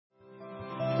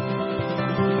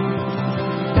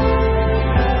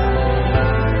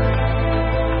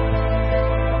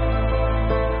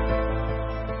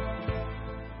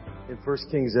1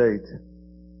 Kings 8,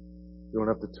 you don't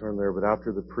have to turn there, but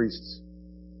after the priests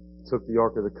took the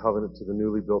Ark of the Covenant to the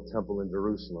newly built temple in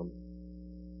Jerusalem,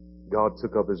 God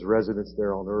took up His residence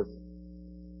there on earth.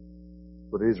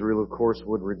 But Israel, of course,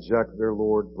 would reject their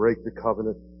Lord, break the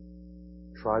covenant,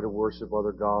 try to worship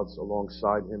other gods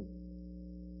alongside Him,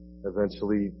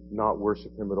 eventually not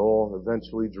worship Him at all.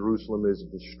 Eventually, Jerusalem is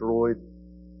destroyed.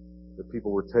 The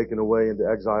people were taken away into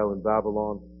exile in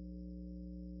Babylon.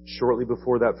 Shortly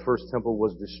before that first temple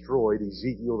was destroyed,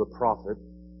 Ezekiel the prophet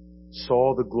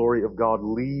saw the glory of God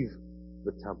leave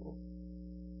the temple.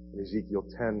 In Ezekiel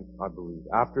 10, I believe.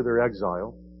 After their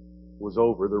exile was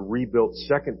over, the rebuilt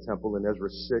second temple in Ezra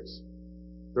 6,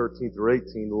 13 through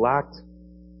 18 lacked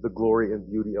the glory and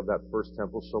beauty of that first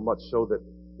temple, so much so that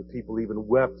the people even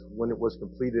wept when it was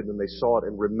completed and they saw it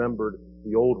and remembered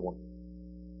the old one.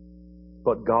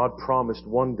 But God promised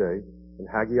one day in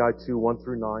Haggai 2, 1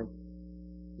 through 9,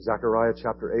 Zechariah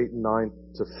chapter 8 and 9,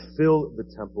 to fill the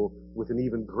temple with an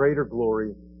even greater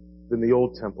glory than the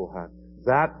old temple had.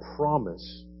 That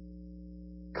promise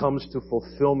comes to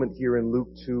fulfillment here in Luke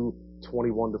 2,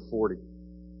 21 to 40.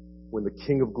 When the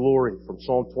King of Glory from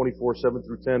Psalm 24, 7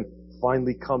 through 10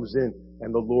 finally comes in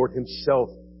and the Lord Himself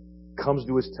comes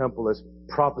to His temple as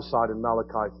prophesied in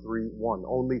Malachi 3, 1.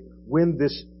 Only when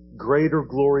this greater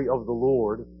glory of the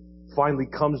Lord finally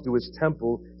comes to His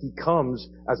temple, He comes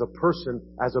as a person,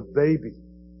 as a baby.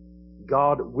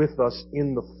 God with us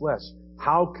in the flesh.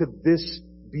 How could this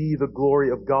be the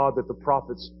glory of God that the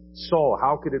prophets saw?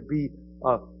 How could it be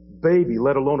a baby,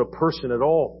 let alone a person at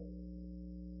all?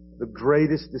 The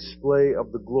greatest display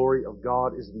of the glory of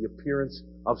God is the appearance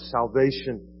of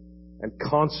salvation and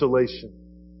consolation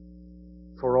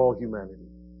for all humanity.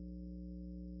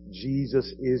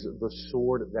 Jesus is the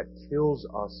sword that kills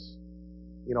us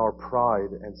in our pride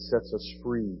and sets us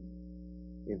free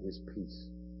in His peace.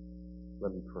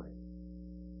 Let me pray.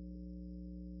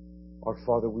 Our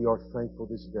Father, we are thankful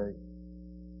this day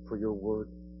for Your Word.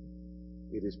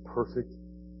 It is perfect.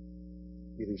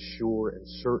 It is sure and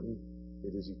certain.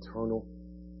 It is eternal.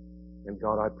 And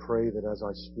God, I pray that as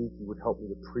I speak, You would help me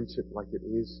to preach it like it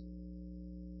is.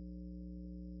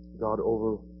 God,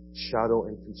 overshadow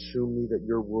and consume me that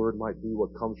Your Word might be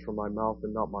what comes from my mouth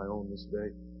and not my own this day.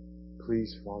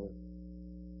 Please, Father.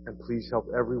 And please help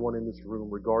everyone in this room,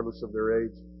 regardless of their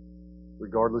age,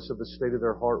 regardless of the state of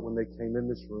their heart when they came in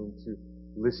this room, to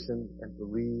listen and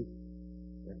believe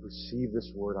and receive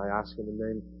this word. I ask in the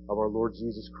name of our Lord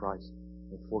Jesus Christ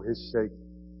and for His sake.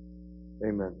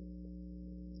 Amen.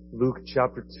 Luke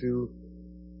chapter 2,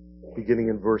 beginning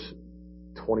in verse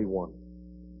 21.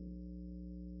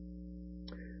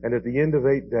 And at the end of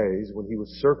 8 days, when He was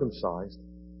circumcised,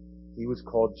 He was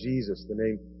called Jesus, the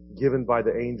name given by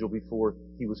the angel before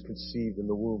He was conceived in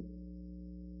the womb.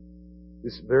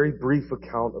 This very brief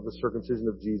account of the circumcision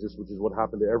of Jesus, which is what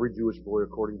happened to every Jewish boy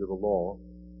according to the law,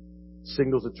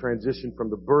 signals a transition from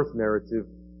the birth narrative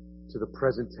to the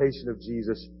presentation of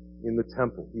Jesus in the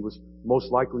temple. He was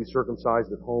most likely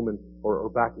circumcised at home or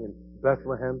back in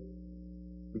Bethlehem,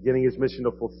 beginning His mission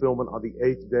of fulfillment on the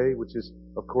 8th day, which is,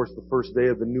 of course, the first day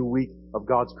of the new week of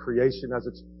God's creation as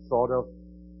it's thought of.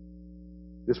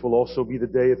 This will also be the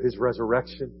day of His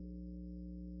resurrection.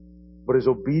 But His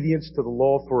obedience to the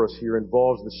law for us here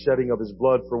involves the shedding of His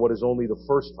blood for what is only the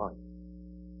first time.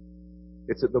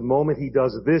 It's at the moment He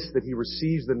does this that He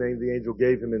receives the name the angel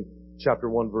gave Him in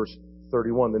chapter 1, verse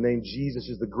 31. The name Jesus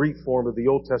is the Greek form of the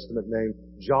Old Testament name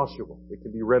Joshua. It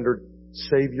can be rendered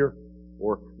Savior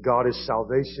or God is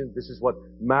salvation. This is what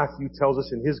Matthew tells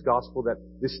us in his gospel that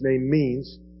this name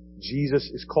means. Jesus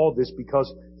is called this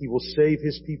because He will save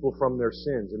His people from their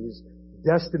sins. And His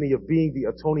destiny of being the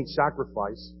atoning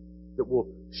sacrifice that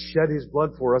will shed His blood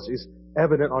for us is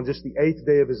evident on just the 8th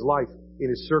day of His life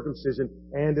in His circumcision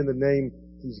and in the name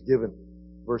He's given.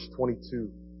 Verse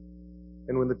 22.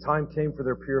 And when the time came for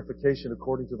their purification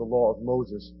according to the law of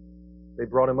Moses, they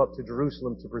brought Him up to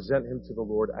Jerusalem to present Him to the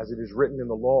Lord, as it is written in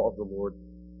the law of the Lord.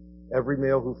 Every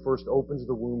male who first opens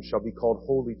the womb shall be called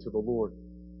holy to the Lord.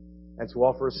 And to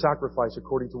offer a sacrifice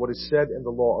according to what is said in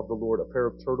the law of the Lord, a pair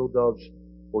of turtle doves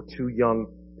or 2 young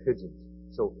pigeons.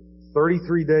 So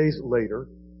 33 days later,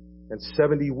 and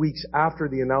 70 weeks after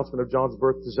the announcement of John's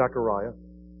birth to Zechariah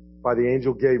by the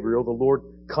angel Gabriel, the Lord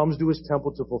comes to His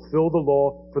temple to fulfill the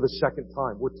law for the second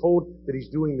time. We're told that He's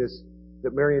doing this,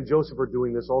 that Mary and Joseph are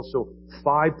doing this also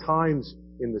 5 times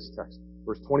in this text.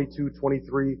 Verse 22,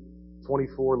 23,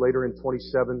 24, later in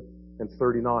 27 and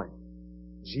 39.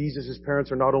 Jesus'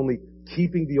 parents are not only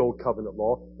keeping the Old Covenant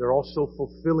law, they're also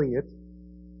fulfilling it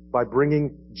by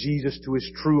bringing Jesus to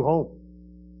His true home,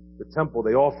 the temple.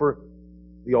 They offer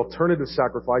the alternative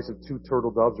sacrifice of 2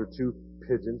 turtle doves or 2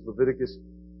 pigeons. Leviticus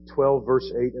 12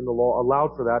 verse 8 in the law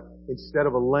allowed for that instead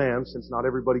of a lamb, since not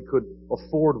everybody could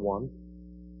afford one.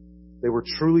 They were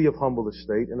truly of humble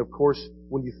estate. And of course,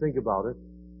 when you think about it,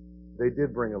 they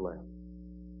did bring a lamb.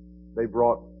 They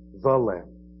brought the lamb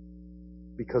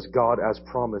because God, as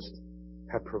promised,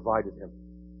 had provided him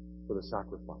for the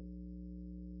sacrifice.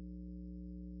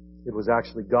 It was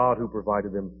actually God who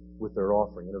provided them with their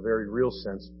offering. In a very real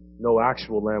sense, no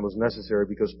actual lamb was necessary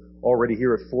because already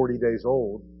here at 40 days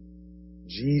old,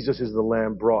 Jesus is the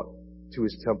lamb brought to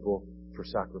his temple for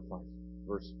sacrifice.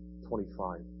 Verse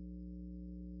 25.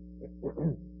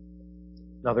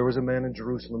 Now there was a man in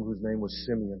Jerusalem whose name was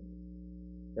Simeon.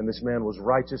 And this man was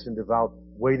righteous and devout,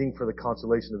 waiting for the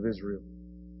consolation of Israel.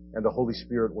 And the Holy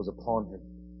Spirit was upon him.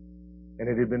 And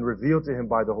it had been revealed to him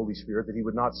by the Holy Spirit that he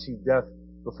would not see death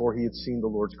before he had seen the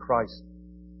Lord's Christ.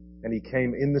 And he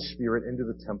came in the Spirit into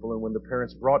the temple. And when the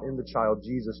parents brought in the child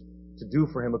Jesus to do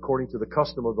for him according to the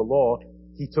custom of the law,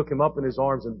 he took him up in his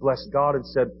arms and blessed God and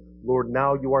said, Lord,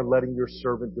 now you are letting your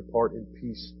servant depart in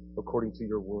peace according to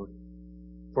your word.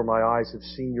 For my eyes have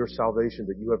seen your salvation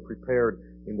that you have prepared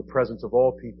in the presence of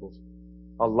all peoples,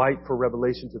 a light for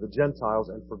revelation to the Gentiles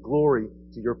and for glory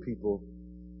to your people,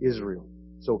 Israel.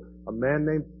 So a man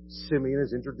named Simeon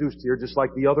is introduced here, just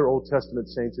like the other Old Testament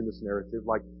saints in this narrative,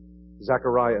 like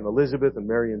Zechariah and Elizabeth and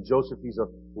Mary and Joseph. He's a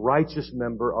righteous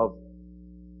member of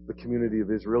the community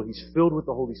of Israel. He's filled with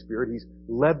the Holy Spirit. He's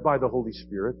led by the Holy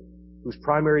Spirit, whose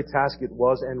primary task it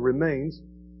was and remains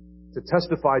to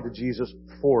testify to Jesus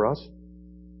for us.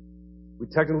 We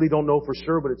technically don't know for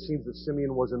sure, but it seems that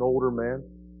Simeon was an older man,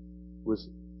 was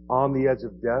on the edge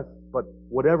of death. But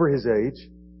whatever his age,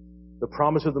 the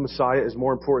promise of the Messiah is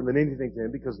more important than anything to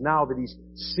him, because now that he's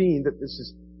seen that this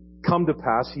has come to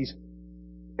pass, he's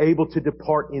able to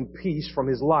depart in peace from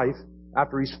his life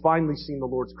after he's finally seen the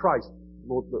Lord's Christ,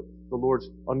 the Lord's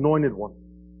anointed one.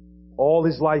 All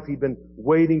his life he'd been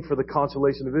waiting for the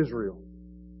consolation of Israel.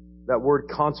 That word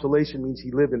consolation means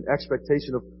he lived in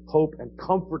expectation of hope and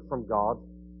comfort from God,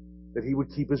 that he would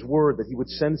keep his word, that he would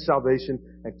send salvation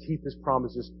and keep his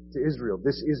promises to Israel.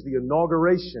 This is the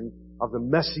inauguration of the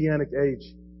Messianic age.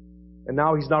 And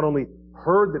now he's not only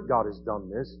heard that God has done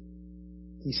this,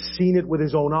 he's seen it with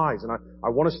his own eyes. And I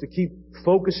want us to keep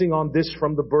focusing on this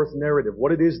from the birth narrative,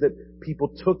 what it is that people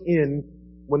took in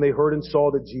when they heard and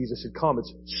saw that Jesus had come.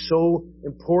 It's so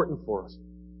important for us.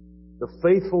 The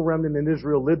faithful remnant in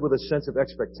Israel lived with a sense of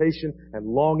expectation and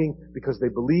longing because they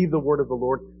believed the word of the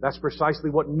Lord. That's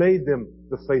precisely what made them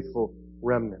the faithful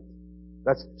remnant.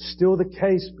 That's still the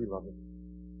case, beloved.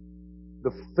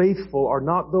 The faithful are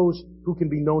not those who can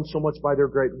be known so much by their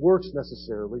great works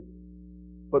necessarily,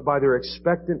 but by their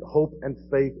expectant hope and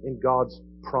faith in God's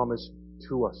promise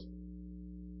to us.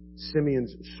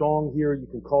 Simeon's song here, you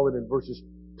can call it in verses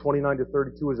 29 to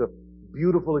 32, is a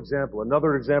beautiful example,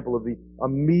 another example of the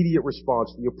immediate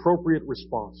response, the appropriate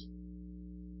response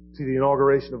to the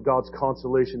inauguration of God's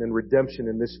consolation and redemption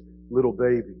in this little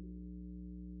baby.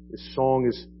 This song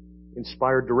is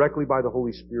inspired directly by the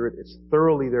Holy Spirit. It's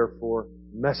thoroughly, therefore,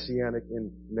 messianic in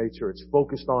nature. It's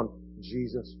focused on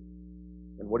Jesus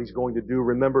and what he's going to do.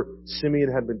 Remember,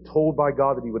 Simeon had been told by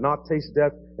God that he would not taste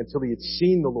death until he had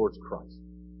seen the Lord's Christ.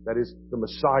 That is, the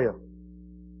Messiah.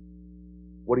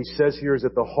 What he says here is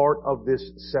at the heart of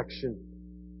this section.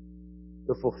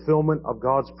 The fulfillment of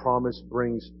God's promise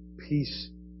brings peace,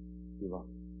 beloved.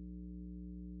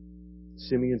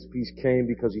 Simeon's peace came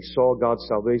because he saw God's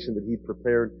salvation that he'd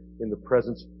prepared in the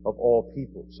presence of all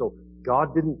people. So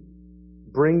God didn't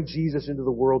bring Jesus into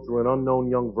the world through an unknown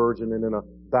young virgin and in a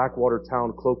backwater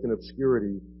town cloaked in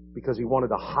obscurity because he wanted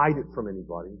to hide it from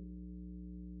anybody,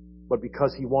 but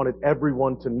because he wanted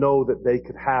everyone to know that they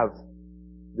could have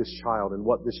this child and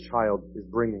what this child is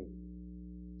bringing.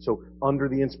 So under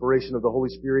the inspiration of the Holy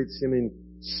Spirit, Simeon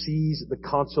sees the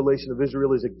consolation of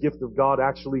Israel as a gift of God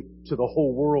actually to the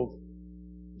whole world.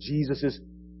 Jesus is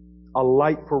a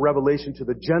light for revelation to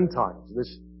the Gentiles.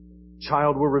 This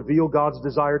child will reveal God's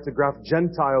desire to graft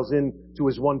Gentiles into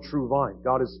his one true vine.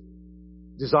 God has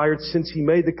desired, since he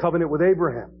made the covenant with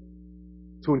Abraham,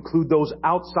 to include those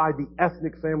outside the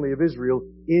ethnic family of Israel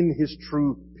in his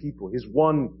true people, his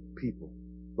one people,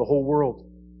 the whole world,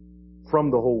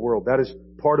 from the whole world. That is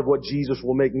part of what Jesus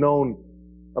will make known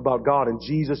about God. And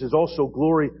Jesus is also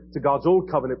glory to God's old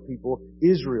covenant people,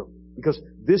 Israel. Because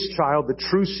this child, the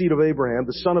true seed of Abraham,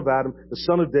 the son of Adam, the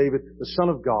son of David, the son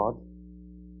of God,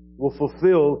 will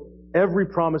fulfill every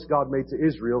promise God made to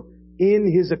Israel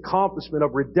in his accomplishment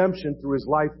of redemption through his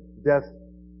life, death,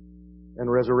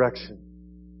 and resurrection.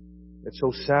 It's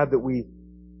so sad that we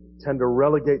tend to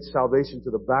relegate salvation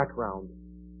to the background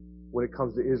when it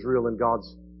comes to Israel and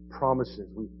God's promises.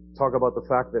 We talk about the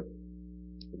fact that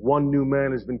one new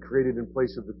man has been created in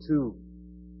place of the two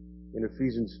in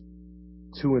Ephesians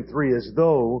 2 and 3, as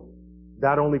though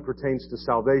that only pertains to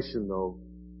salvation, though,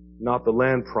 not the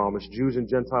land promise. Jews and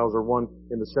Gentiles are one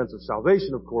in the sense of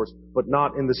salvation, of course, but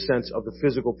not in the sense of the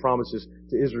physical promises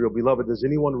to Israel. Beloved, does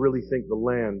anyone really think the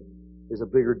land is a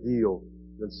bigger deal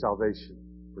than salvation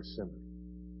for sinners?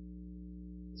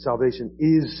 Salvation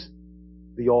is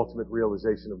the ultimate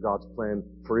realization of God's plan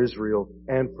for Israel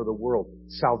and for the world.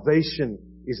 Salvation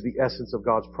is the essence of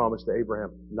God's promise to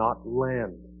Abraham, not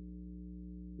land.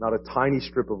 Not a tiny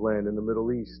strip of land in the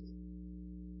Middle East.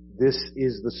 This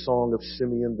is the song of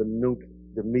Simeon, the Nunc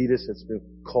Dimittis. It's been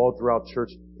called throughout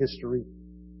church history.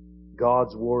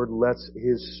 God's word lets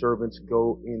His servants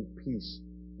go in peace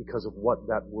because of what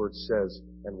that word says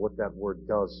and what that word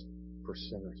does for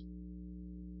sinners.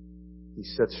 He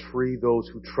sets free those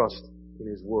who trust in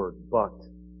His word. But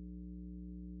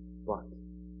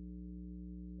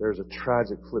there's a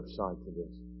tragic flip side to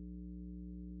this.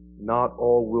 Not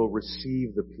all will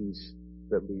receive the peace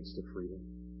that leads to freedom.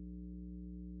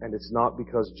 And it's not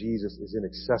because Jesus is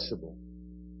inaccessible.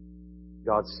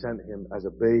 God sent Him as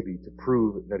a baby to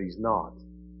prove that He's not.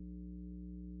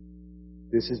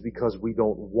 This is because we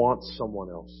don't want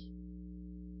someone else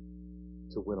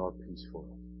to win our peace for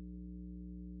us.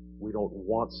 We don't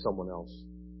want someone else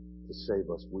to save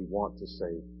us. We want to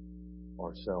save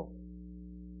ourselves.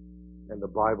 And the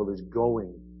Bible is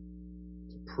going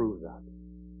to prove that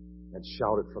and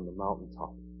shout it from the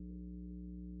mountaintop.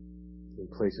 In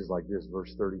places like this,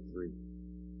 verse 33.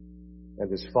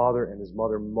 And his father and his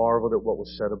mother marveled at what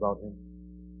was said about him.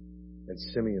 And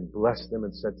Simeon blessed them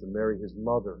and said to Mary, his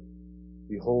mother,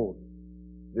 behold,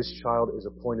 this child is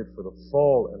appointed for the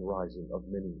fall and rising of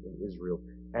many in Israel,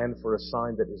 and for a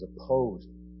sign that is opposed.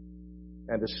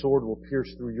 And a sword will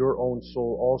pierce through your own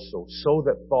soul also, so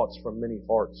that thoughts from many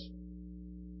hearts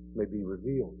may be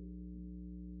revealed.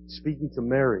 Speaking to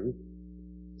Mary,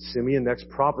 Simeon next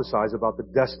prophesies about the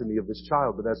destiny of this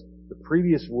child. But as the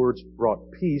previous words brought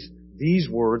peace, these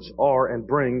words are and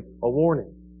bring a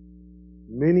warning.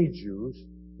 Many Jews,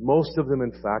 most of them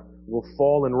in fact, will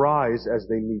fall and rise as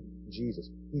they meet Jesus.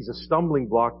 He's a stumbling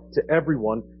block to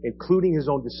everyone, including His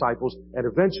own disciples, and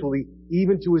eventually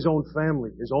even to His own family,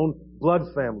 His own blood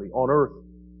family on earth,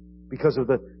 because of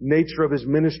the nature of His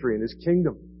ministry and His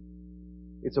kingdom.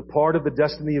 It's a part of the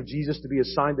destiny of Jesus to be a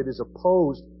sign that is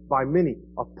opposed by many.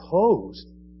 Opposed?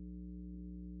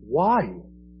 Why?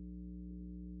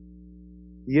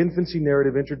 The infancy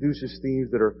narrative introduces themes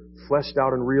that are fleshed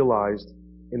out and realized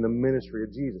in the ministry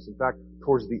of Jesus. In fact,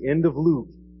 towards the end of Luke,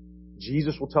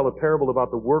 Jesus will tell a parable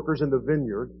about the workers in the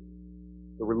vineyard,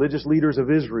 the religious leaders of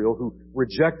Israel who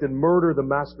reject and murder the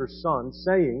master's son,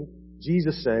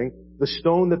 Jesus saying, the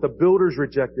stone that the builders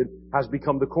rejected has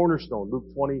become the cornerstone. Luke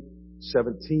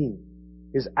 20:17.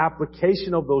 His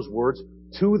application of those words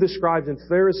to the scribes and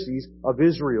Pharisees of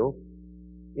Israel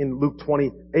in Luke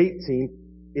 20:18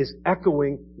 is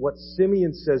echoing what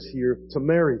Simeon says here to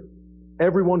Mary.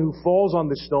 Everyone who falls on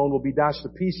this stone will be dashed to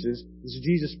pieces. This is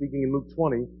Jesus speaking in Luke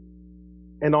 20.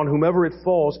 And on whomever it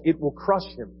falls, it will crush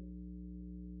him.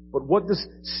 But what does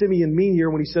Simeon mean here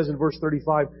when he says in verse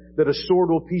 35 that a sword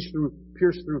will pierce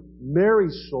through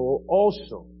Mary's soul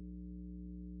also?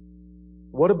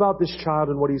 What about this child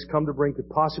and what he's come to bring could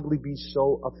possibly be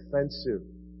so offensive?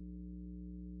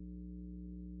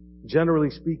 Generally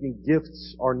speaking,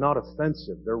 gifts are not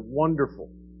offensive. They're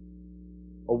wonderful.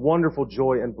 A wonderful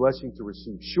joy and blessing to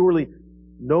receive. Surely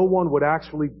no one would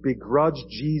actually begrudge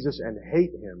Jesus and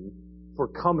hate Him for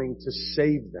coming to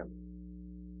save them.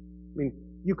 I mean,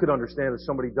 you could understand if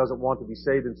somebody doesn't want to be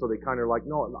saved and so they kind of like,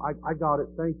 no, I got it,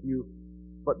 thank you.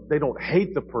 But they don't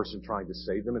hate the person trying to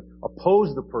save them and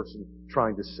oppose the person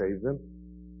trying to save them.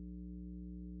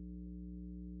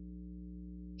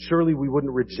 Surely we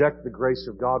wouldn't reject the grace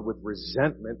of God with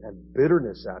resentment and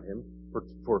bitterness at Him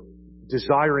for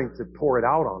desiring to pour it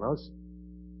out on us.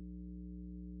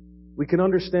 We can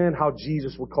understand how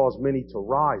Jesus would cause many to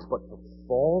rise, but to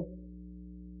fall?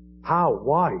 How?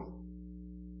 Why?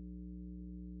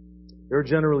 There are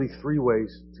generally three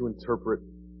ways to interpret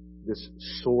this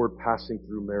sword passing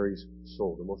through Mary's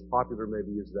soul. The most popular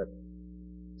maybe is that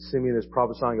Simeon is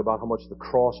prophesying about how much the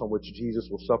cross on which Jesus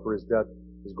will suffer His death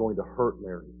is going to hurt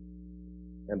Mary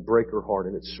and break her heart,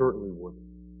 and it certainly would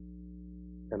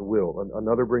and will.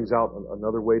 Another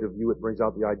way to view it brings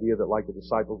out the idea that, like the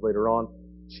disciples later on,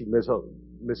 she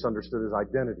misunderstood His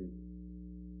identity.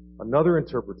 Another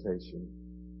interpretation,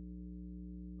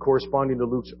 corresponding to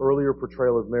Luke's earlier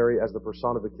portrayal of Mary as the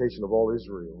personification of all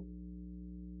Israel,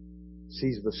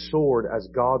 sees the sword as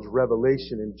God's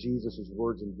revelation in Jesus'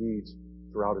 words and deeds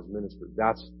throughout his ministry.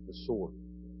 That's the sword.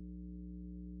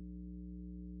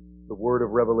 The word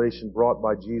of revelation brought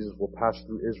by Jesus will pass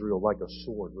through Israel like a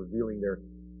sword, revealing their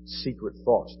secret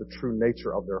thoughts, the true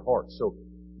nature of their hearts. So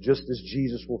just as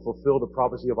Jesus will fulfill the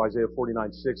prophecy of Isaiah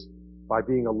 49:6 by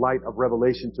being a light of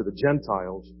revelation to the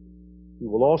Gentiles, He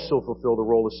will also fulfill the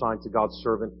role assigned to God's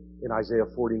servant in Isaiah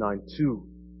 49:2,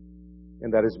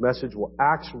 and that His message will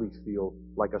actually feel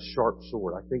like a sharp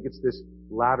sword. I think it's this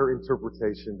latter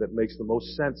interpretation that makes the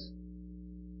most sense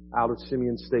out of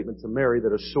Simeon's statement to Mary,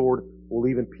 that a sword will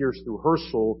even pierce through her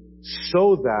soul,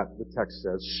 so that, the text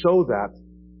says, so that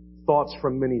thoughts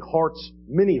from many hearts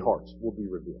will be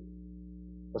revealed.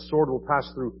 A sword will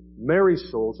pass through Mary's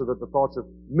soul so that the thoughts of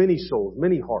many souls,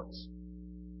 many hearts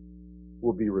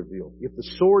will be revealed. If the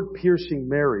sword piercing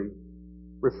Mary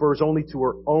refers only to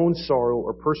her own sorrow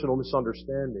or personal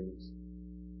misunderstandings,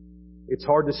 it's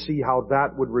hard to see how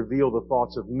that would reveal the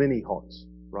thoughts of many hearts,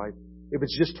 right? If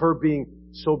it's just her being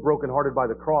so brokenhearted by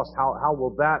the cross, how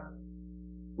will that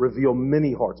reveal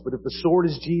many hearts? But if the sword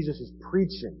is Jesus'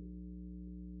 preaching,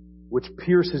 which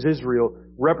pierces Israel,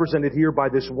 represented here by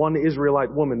this one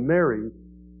Israelite woman, Mary,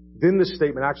 then the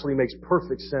statement actually makes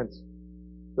perfect sense.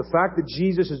 The fact that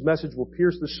Jesus' message will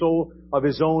pierce the soul of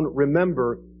His own,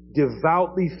 remember,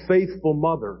 devoutly faithful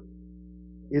mother,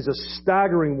 is a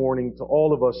staggering warning to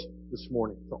all of us this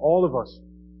morning. To all of us.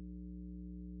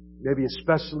 Maybe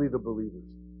especially the believers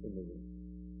in the room.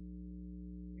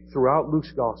 Throughout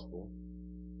Luke's gospel,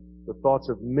 the thoughts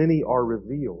of many are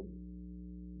revealed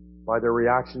by their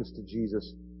reactions to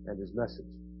Jesus and His message.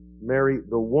 Mary,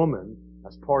 the woman,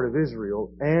 as part of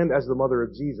Israel and as the mother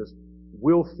of Jesus,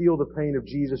 will feel the pain of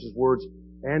Jesus' words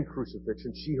and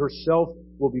crucifixion. She herself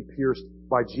will be pierced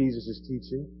by Jesus'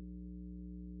 teaching,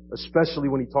 especially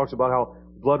when He talks about how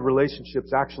blood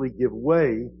relationships actually give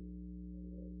way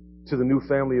to the new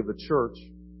family of the church.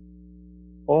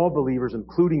 All believers,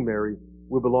 including Mary,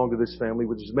 will belong to this family,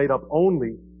 which is made up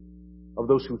only of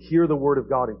those who hear the word of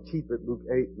God and keep it, Luke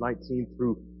 8:19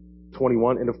 through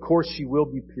 21. And of course, she will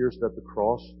be pierced at the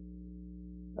cross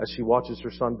as she watches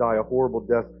her son die a horrible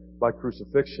death by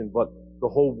crucifixion. But the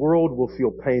whole world will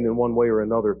feel pain in one way or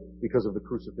another because of the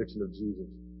crucifixion of Jesus.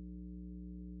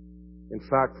 In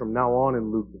fact, from now on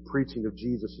in Luke, the preaching of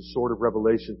Jesus, the sword of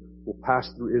revelation, will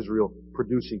pass through Israel,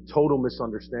 producing total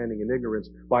misunderstanding and ignorance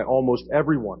by almost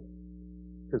everyone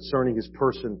concerning His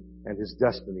person and His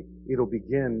destiny. It'll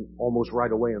begin almost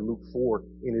right away in Luke 4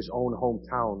 in His own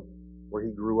hometown where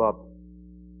He grew up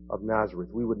of Nazareth.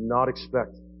 We would not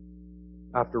expect,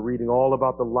 after reading all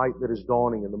about the light that is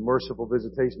dawning and the merciful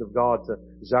visitation of God to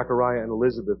Zechariah and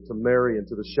Elizabeth, to Mary and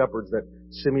to the shepherds, that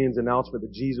Simeon's announcement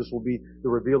that Jesus will be the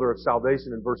revealer of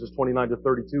salvation in verses 29 to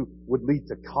 32 would lead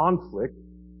to conflict.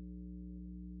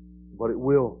 But it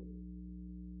will.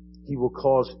 He will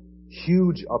cause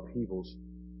huge upheavals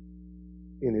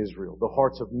in Israel. The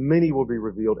hearts of many will be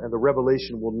revealed, and the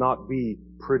revelation will not be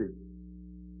pretty.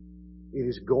 It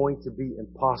is going to be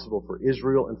impossible for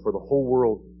Israel and for the whole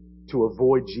world to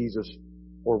avoid Jesus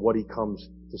or what He comes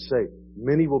to say.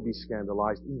 Many will be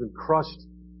scandalized, even crushed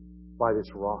by this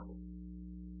rock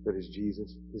that is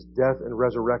Jesus. His death and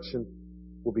resurrection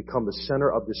will become the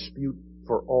center of dispute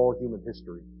for all human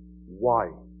history.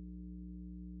 Why?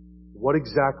 What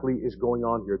exactly is going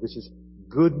on here? This is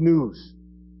good news.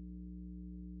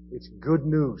 It's good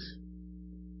news.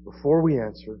 Before we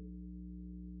answer,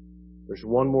 there's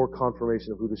one more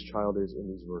confirmation of who this child is in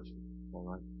these verses. All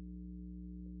right?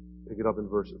 Pick it up in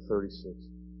verse 36.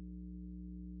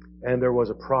 And there was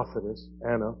a prophetess,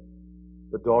 Anna,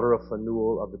 the daughter of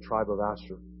Phanuel of the tribe of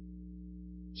Asher.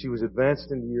 She was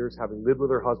advanced in years, having lived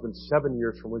with her husband 7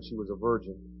 years from when she was a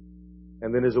virgin,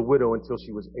 and then as a widow until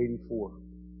she was 84.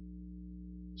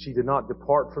 She did not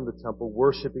depart from the temple,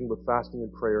 worshiping with fasting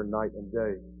and prayer night and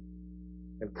day.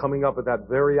 And coming up at that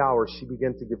very hour, she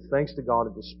began to give thanks to God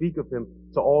and to speak of Him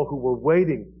to all who were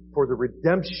waiting for the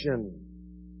redemption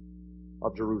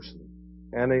of Jerusalem.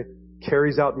 Anna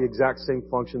carries out the exact same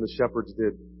function the shepherds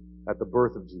did at the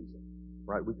birth of Jesus.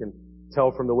 Right? We can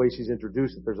tell from the way she's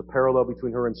introduced that there's a parallel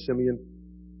between her and Simeon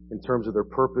in terms of their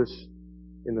purpose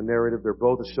in the narrative. They're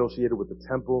both associated with the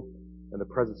temple and the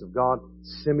presence of God.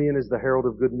 Simeon is the herald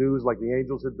of good news like the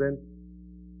angels had been.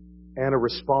 Anna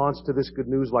responds to this good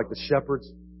news like the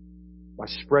shepherds by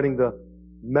spreading the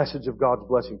message of God's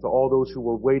blessing to all those who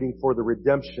were waiting for the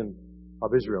redemption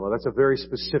of Israel. Now that's a very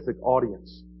specific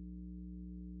audience,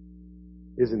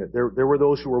 isn't it? There were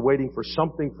those who were waiting for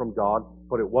something from God,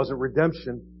 but it wasn't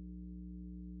redemption.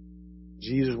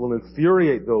 Jesus will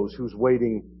infuriate those whose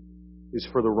waiting is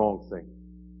for the wrong thing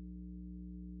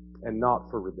and not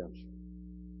for redemption.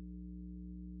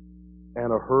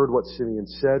 Anna heard what Simeon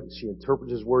said. She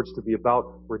interprets his words to be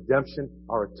about redemption,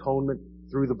 our atonement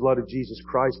through the blood of Jesus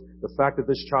Christ. The fact that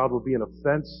this child will be an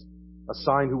offense, a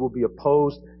sign who will be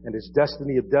opposed, and his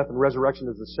destiny of death and resurrection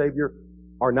as the Savior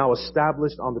are now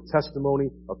established on the testimony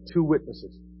of two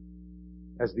witnesses,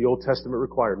 as the Old Testament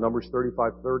required. Numbers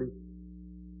 35:30,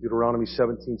 Deuteronomy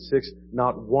 17:6.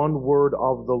 Not one word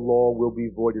of the law will be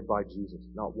voided by Jesus.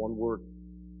 Not one word.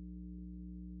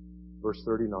 Verse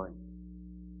 39.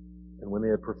 And when they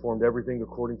had performed everything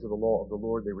according to the law of the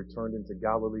Lord, they returned into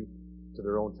Galilee to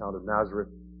their own town of Nazareth.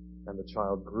 And the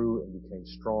child grew and became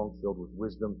strong, filled with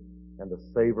wisdom, and the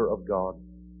favor of God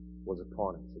was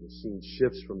upon him. So the scene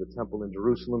shifts from the temple in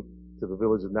Jerusalem to the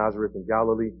village of Nazareth in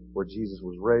Galilee, where Jesus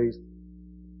was raised.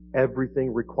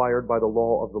 Everything required by the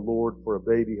law of the Lord for a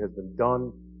baby has been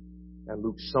done. And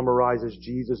Luke summarizes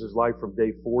Jesus' life from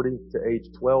day 40 to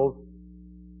age 12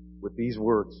 with these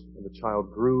words. And the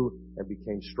child grew and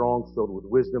became strong, filled with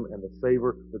wisdom, and the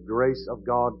favor, the grace of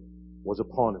God was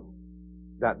upon him.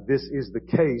 That this is the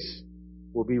case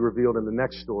will be revealed in the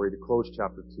next story to close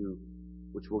chapter 2,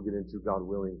 which we'll get into, God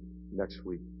willing, next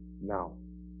week. Now,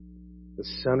 the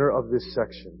center of this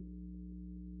section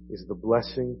is the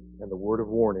blessing and the word of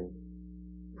warning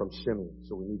from Simeon.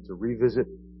 So we need to revisit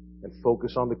and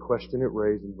focus on the question it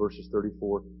raised in verses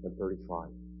 34 and 35.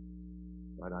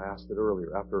 And I asked it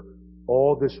earlier. After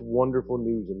all this wonderful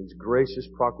news and these gracious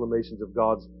proclamations of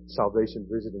God's salvation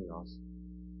visiting us,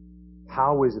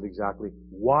 how is it exactly,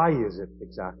 why is it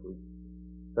exactly,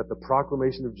 that the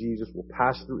proclamation of Jesus will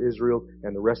pass through Israel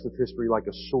and the rest of history like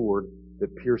a sword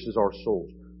that pierces our souls?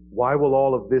 Why will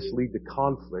all of this lead to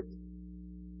conflict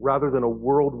rather than a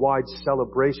worldwide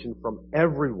celebration from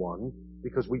everyone,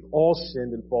 because we've all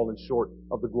sinned and fallen short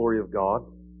of the glory of God,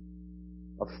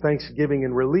 of thanksgiving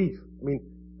and relief? I mean,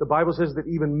 the Bible says that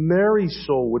even Mary's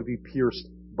soul would be pierced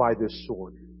by this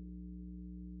sword.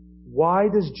 Why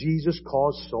does Jesus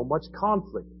cause so much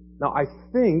conflict? Now, I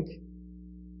think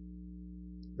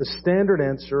the standard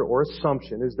answer or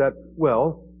assumption is that,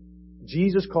 well,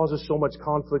 Jesus causes so much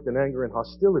conflict and anger and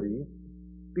hostility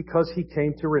because he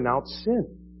came to renounce sin.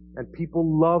 And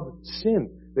people love sin.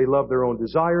 They love their own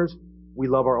desires. We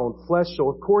love our own flesh. So,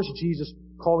 of course, Jesus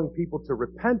calling people to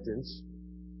repentance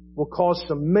will cause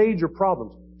some major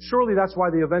problems. Surely that's why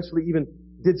they eventually even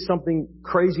did something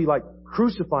crazy like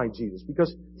crucifying Jesus,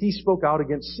 because he spoke out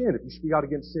against sin. If you speak out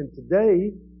against sin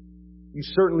today, you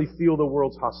certainly feel the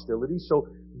world's hostility. So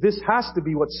this has to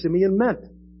be what Simeon meant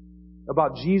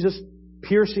about Jesus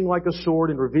piercing like a sword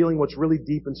and revealing what's really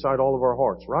deep inside all of our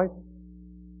hearts, right?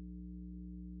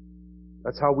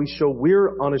 That's how we show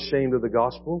we're unashamed of the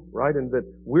gospel, right? And that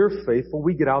we're faithful.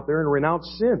 We get out there and renounce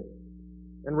sin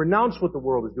and renounce what the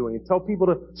world is doing and tell people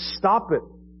to stop it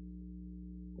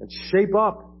and shape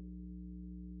up.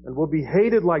 And we'll be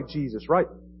hated like Jesus, right?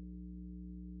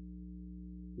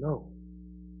 No.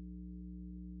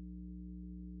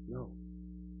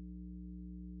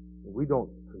 We don't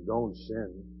condone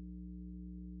sin.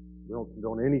 We don't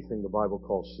condone anything the Bible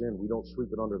calls sin. We don't sweep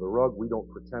it under the rug. We don't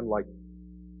pretend like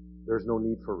there's no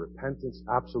need for repentance.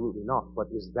 Absolutely not. But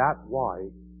is that why,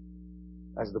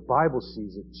 as the Bible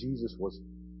sees it, Jesus was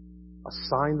a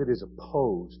sign that is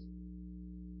opposed,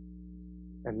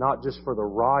 and not just for the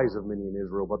rise of many in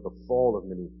Israel, but the fall of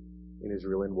many in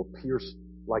Israel, and will pierce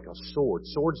like a sword.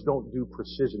 Swords don't do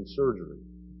precision surgery.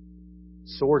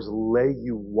 Swords lay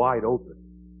you wide open.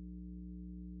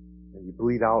 And you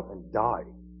bleed out and die.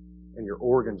 And your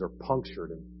organs are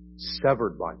punctured and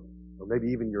severed by them. Or maybe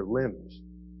even your limbs.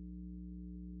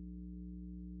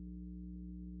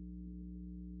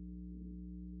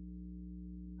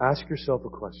 Ask yourself a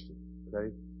question,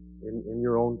 okay? In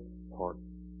your own heart.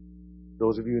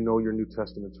 Those of you who know your New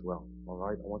Testaments well,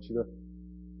 alright? I want you to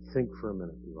think for a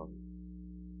minute, beloved.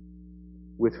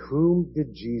 With whom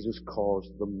did Jesus cause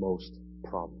the most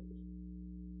problems?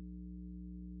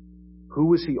 Who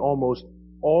was he almost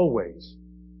always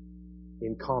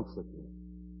in conflict with?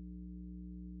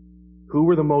 Who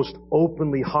were the most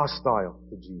openly hostile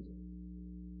to Jesus?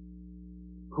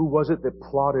 Who was it that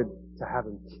plotted to have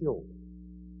him killed?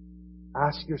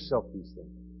 Ask yourself these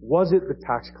things. Was it the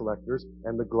tax collectors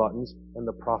and the gluttons and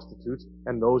the prostitutes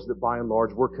and those that by and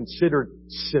large were considered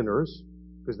sinners,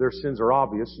 because their sins are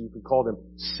obvious, so you can call them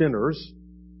sinners,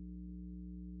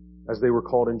 as they were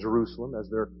called in Jerusalem, as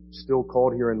they're still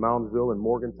called here in Moundsville and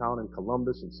Morgantown and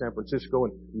Columbus and San Francisco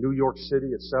and New York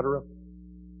City, etc.?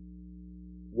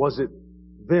 Was it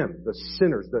them, the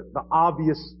sinners, the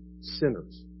obvious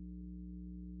sinners?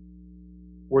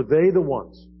 Were they the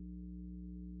ones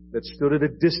that stood at a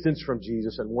distance from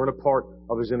Jesus and weren't a part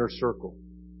of his inner circle?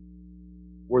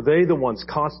 Were they the ones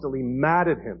constantly mad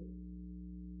at him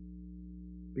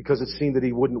because it seemed that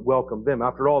He wouldn't welcome them.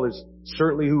 After all, there's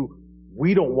certainly who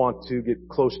we don't want to get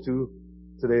close to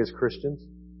today as Christians.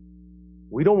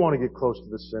 We don't want to get close to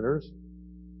the sinners.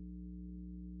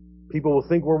 People will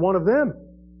think we're one of them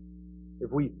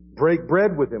if we break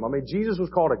bread with Him. I mean, Jesus was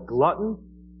called a glutton.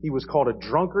 He was called a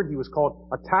drunkard. He was called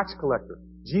a tax collector.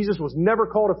 Jesus was never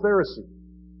called a Pharisee.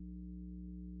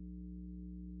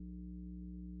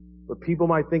 But people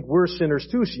might think we're sinners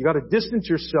too, so you got to distance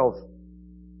yourself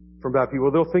from bad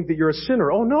people. They'll think that you're a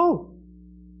sinner. Oh no!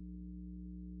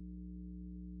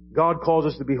 God calls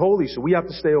us to be holy, so we have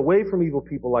to stay away from evil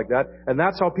people like that. And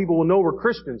that's how people will know we're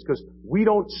Christians, because we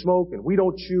don't smoke and we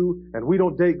don't chew and we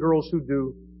don't date girls who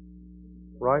do.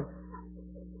 Right?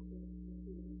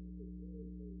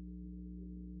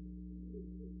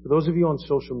 For those of you on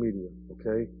social media,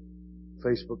 okay?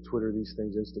 Facebook, Twitter, these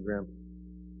things, Instagram.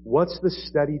 What's the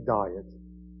steady diet?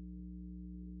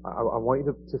 I want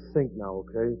you to think now,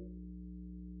 okay?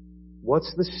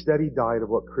 What's the steady diet of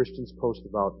what Christians post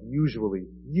about usually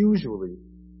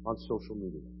on social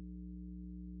media?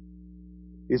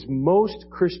 Is most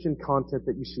Christian content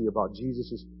that you see about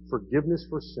Jesus' forgiveness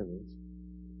for sinners,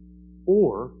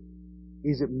 or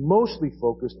is it mostly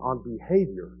focused on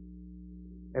behavior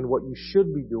and what you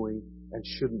should be doing and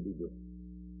shouldn't be doing?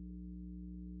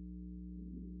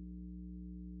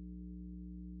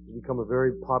 It's become a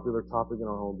very popular topic in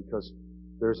our home because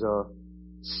there's a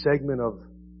segment of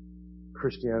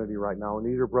Christianity right now, and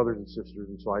these are brothers and sisters,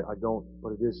 and so I don't,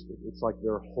 but it's like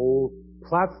their whole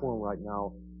platform right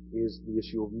now is the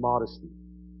issue of modesty.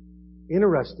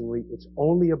 Interestingly, it's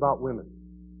only about women,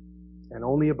 and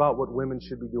only about what women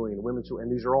should be doing,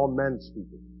 and these are all men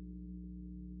speaking.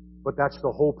 But that's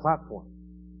the whole platform.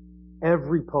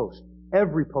 Every post.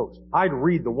 I'd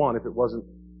read the one if it wasn't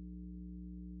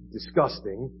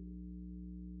disgusting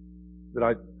that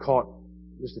I caught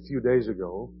just a few days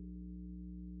ago.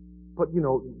 But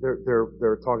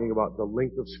they're talking about the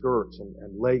length of skirts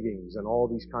and leggings and all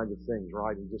these kinds of things,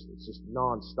 right? And it's just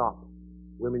nonstop.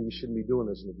 Women, you shouldn't be doing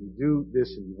this. And if you do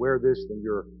this and you wear this, then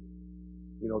you're,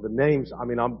 the names. I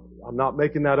mean, I'm not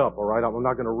making that up, all right? I'm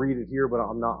not going to read it here, but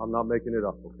I'm not making it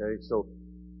up, okay? So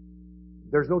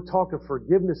there's no talk of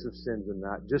forgiveness of sins in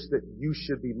that, just that you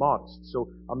should be modest. So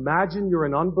imagine you're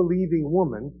an unbelieving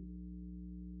woman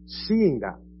seeing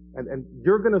that, and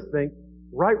you're going to think,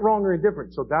 right, wrong, or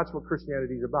indifferent. So that's what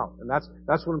Christianity is about. And that's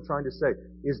what I'm trying to say,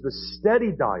 is the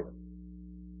steady diet.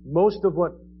 Most of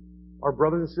what our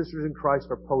brothers and sisters in Christ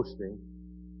are posting,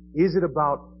 is it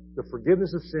about the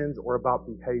forgiveness of sins or about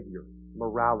behavior,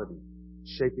 morality,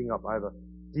 shaping up? I have a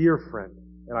dear friend,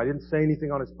 and I didn't say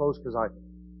anything on his post because I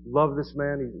love this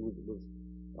man. He was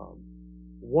a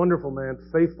wonderful man,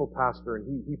 faithful pastor,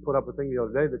 and he put up a thing the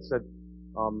other day that said,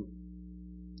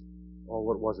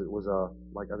 what was it? It was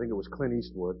I think it was Clint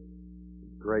Eastwood,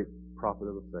 great prophet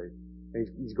of the faith. And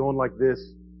he's going like this,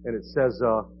 and it says,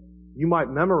 you might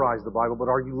memorize the Bible, but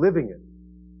are you living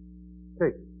it?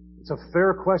 Okay, it's a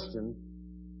fair question.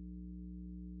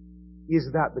 Is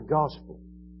that the gospel?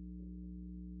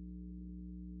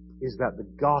 Is that the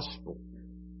gospel?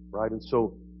 Right? And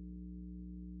so,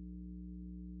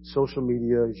 social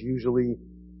media is usually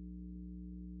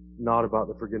not about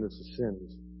the forgiveness of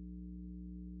sins.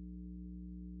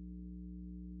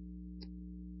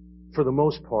 For the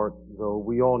most part, though,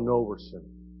 we all know we're sinners.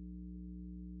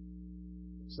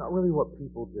 It's not really what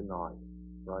people deny,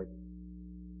 right?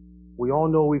 We all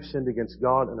know we've sinned against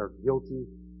God and are guilty.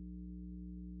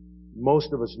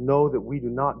 Most of us know that we do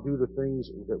not do the things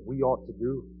that we ought to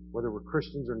do, whether we're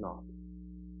Christians or not.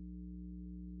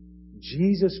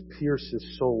 Jesus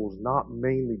pierces souls not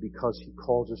mainly because He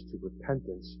calls us to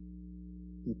repentance.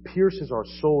 He pierces our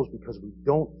souls because we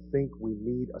don't think we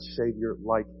need a Savior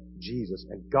like Jesus.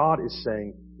 And God is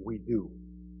saying we do.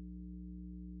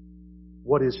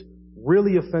 What is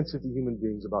really offensive to human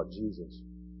beings about Jesus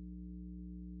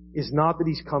is not that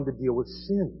He's come to deal with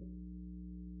sin,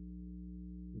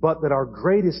 but that our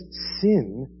greatest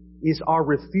sin is our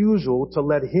refusal to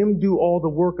let Him do all the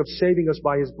work of saving us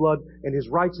by His blood and His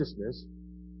righteousness,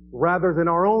 rather than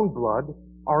our own blood,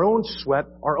 our own sweat,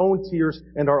 our own tears,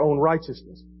 and our own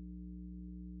righteousness.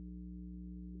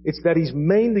 It's that He's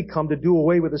mainly come to do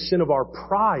away with the sin of our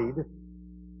pride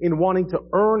in wanting to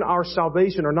earn our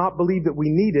salvation or not believe that we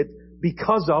need it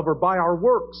because of or by our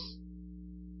works.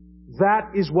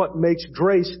 That is what makes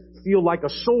grace feel like a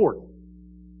sword.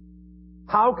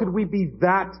 How could we be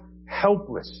that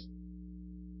helpless?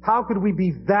 How could we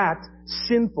be that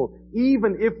sinful?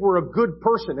 Even if we're a good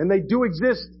person, and they do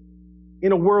exist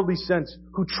in a worldly sense,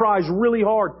 who tries really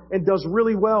hard and does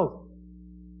really well.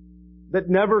 that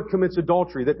never commits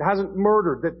adultery, that hasn't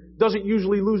murdered, that doesn't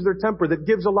usually lose their temper, that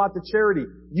gives a lot to charity.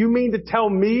 You mean to tell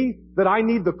me that I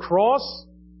need the cross?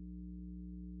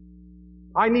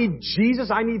 I need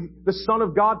Jesus? I need the Son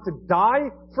of God to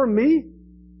die for me?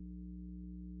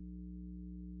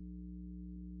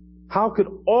 How could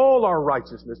all our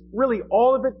righteousness, really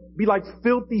all of it, be like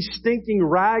filthy, stinking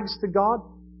rags to God?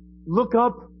 Look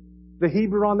up the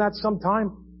Hebrew on that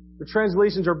sometime. The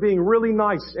translations are being really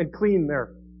nice and clean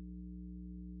there.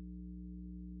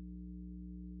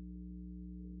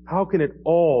 How can it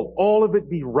all of it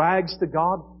be rags to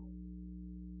God?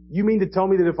 You mean to tell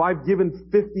me that if I've given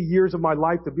 50 years of my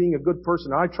life to being a good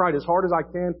person, and I tried as hard as I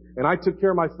can, and I took care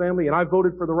of my family, and I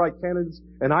voted for the right candidates,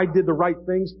 and I did the right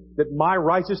things, that my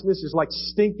righteousness is like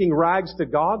stinking rags to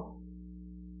God?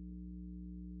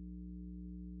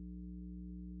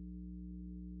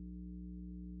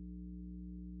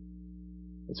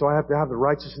 And so I have to have the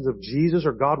righteousness of Jesus,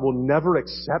 or God will never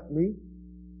accept me?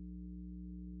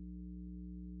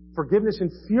 Forgiveness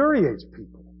infuriates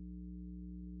people.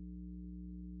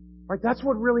 Right? That's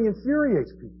what really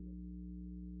infuriates people.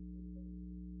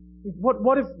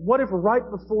 What if right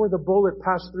before the bullet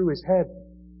passed through his head,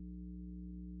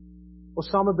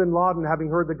 Osama bin Laden, having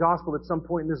heard the gospel at some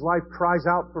point in his life, cries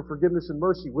out for forgiveness and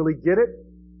mercy? Will he get it?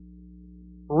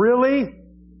 Really?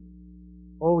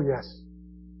 Oh yes.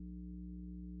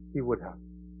 He would have.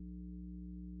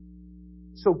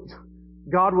 So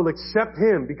God will accept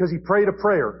him because he prayed a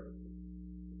prayer,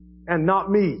 and not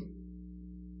me,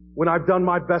 when I've done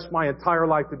my best my entire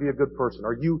life to be a good person.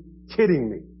 Are you kidding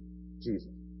me, Jesus?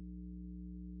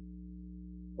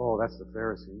 Oh, that's the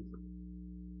Pharisees.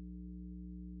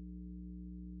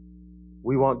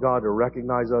 We want God to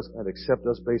recognize us and accept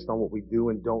us based on what we do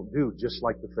and don't do, just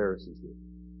like the Pharisees did.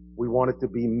 We want it to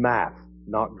be math,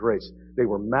 not grace. They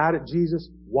were mad at Jesus.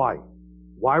 Why?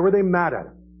 Why were they mad at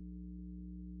him?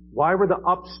 Why were the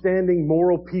upstanding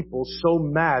moral people so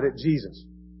mad at Jesus?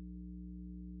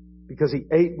 Because he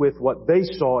ate with what they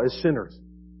saw as sinners.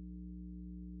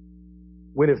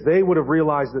 When if they would have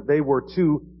realized that they were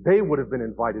too, they would have been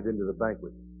invited into the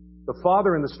banquet. The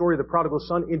father in the story of the prodigal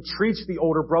son entreats the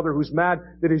older brother who's mad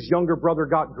that his younger brother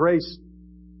got grace.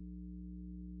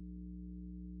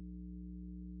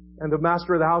 And the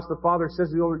master of the house, the father, says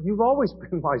to the older, "You've always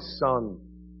been my son.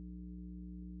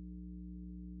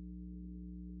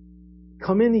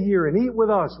 Come in here and eat with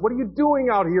us. What are you doing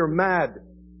out here mad?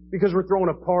 Because we're throwing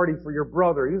a party for your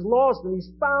brother. He's lost and he's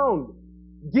found.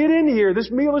 Get in here. This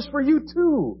meal is for you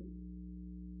too."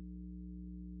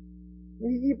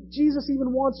 Jesus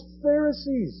even wants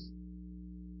Pharisees.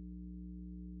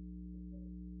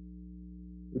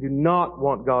 We do not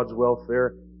want God's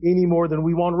welfare any more than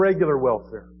we want regular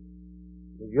welfare.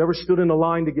 If you ever stood in a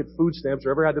line to get food stamps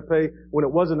or ever had to pay when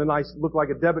it wasn't a nice, looked like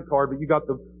a debit card, but you got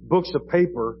the books of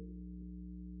paper,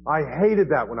 I hated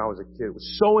that when I was a kid. It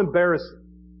was so embarrassing.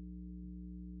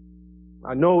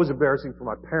 I know it was embarrassing for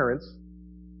my parents.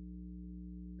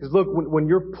 Because look, when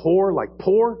you're poor, like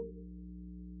poor,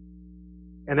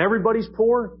 and everybody's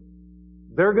poor,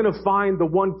 they're going to find the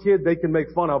one kid they can make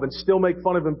fun of and still make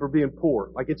fun of him for being poor.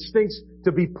 Like it stinks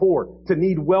to be poor, to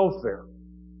need welfare.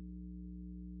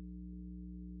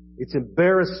 It's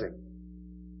embarrassing.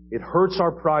 It hurts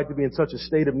our pride to be in such a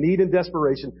state of need and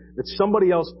desperation that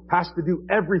somebody else has to do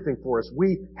everything for us.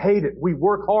 We hate it. We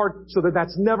work hard so that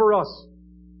that's never us.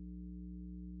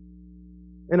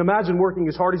 And imagine working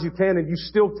as hard as you can and you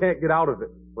still can't get out of it,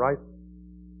 right?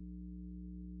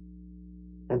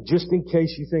 And just in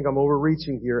case you think I'm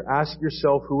overreaching here, ask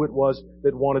yourself who it was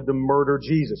that wanted to murder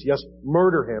Jesus. Yes,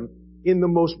 murder him in the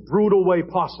most brutal way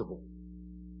possible.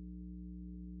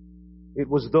 It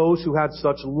was those who had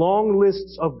such long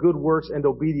lists of good works and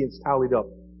obedience tallied up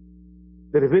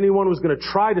that if anyone was going to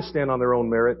try to stand on their own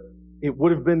merit, it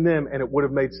would have been them and it would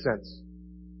have made sense.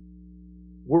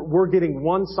 We're getting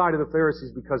one side of the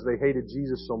Pharisees because they hated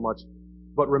Jesus so much.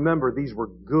 But remember, these were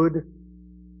good,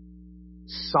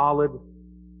 solid,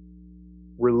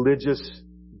 religious,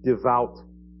 devout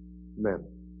men.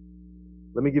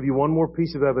 Let me give you one more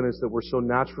piece of evidence that we're so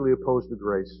naturally opposed to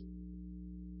grace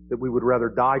that we would rather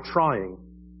die trying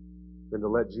than to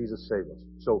let Jesus save us.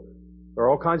 So there are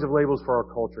all kinds of labels for our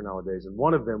culture nowadays. And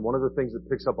one of the things that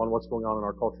picks up on what's going on in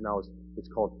our culture now is it's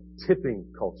called tipping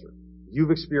culture.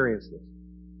 You've experienced this.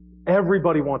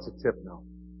 Everybody wants a tip now.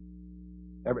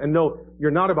 And no,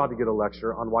 you're not about to get a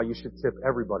lecture on why you should tip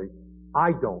everybody.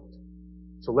 I don't.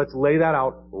 So let's lay that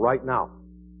out right now.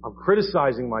 I'm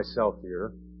criticizing myself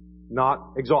here,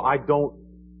 not I don't.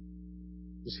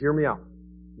 Just hear me out.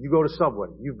 You go to Subway.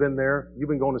 You've been there. You've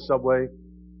been going to Subway.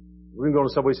 We've been going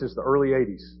to Subway since the early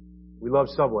 80s. We love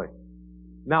Subway.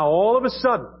 Now all of a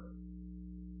sudden,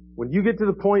 When you get to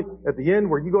the point at the end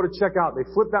where you go to check out, they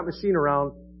flip that machine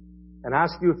around and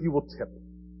ask you if you will tip.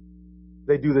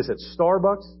 They do this at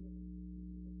Starbucks.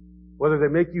 Whether they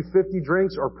make you 50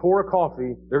 drinks or pour a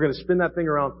coffee, they're going to spin that thing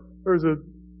around. There's a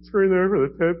screen there for the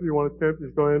tip. If you want a tip,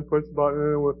 just go ahead and push the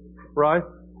button. Right?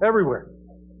 Everywhere.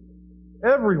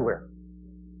 Everywhere.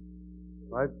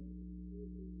 Right?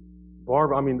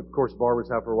 Of course, barbers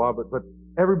have for a while, but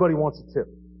everybody wants a tip.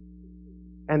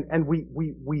 And we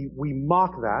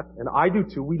mock that, and I do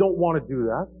too. We don't want to do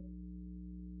that.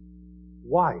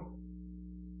 Why?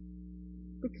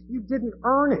 Because you didn't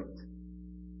earn it.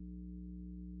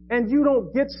 And you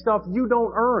don't get stuff you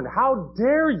don't earn. How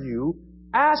dare you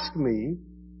ask me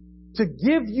to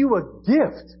give you a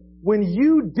gift when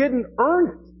you didn't earn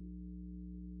it?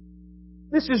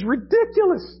 This is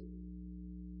ridiculous.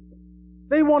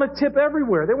 They want to tip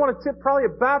everywhere. They want to tip probably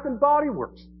at Bath and Body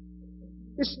Works.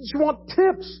 You want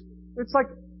tips. It's like,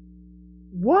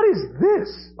 what is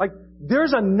this? Like,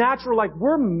 there's a natural,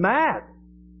 we're mad.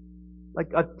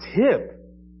 Like a tip.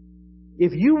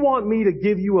 If you want me to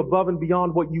give you above and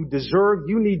beyond what you deserve,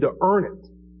 you need to earn it.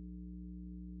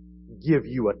 Give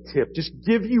you a tip. Just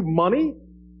give you money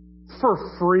for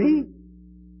free?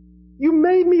 You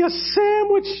made me a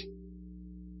sandwich.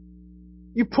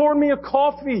 You poured me a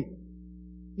coffee.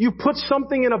 You put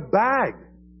something in a bag.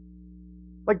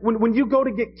 Like when you go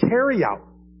to get carry out,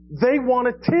 they want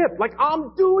a tip. Like,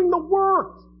 I'm doing the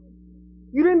work.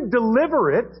 You didn't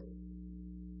deliver it.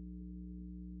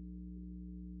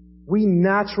 We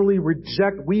naturally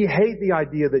we hate the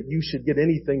idea that you should get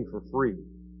anything for free.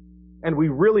 And we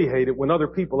really hate it when other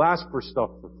people ask for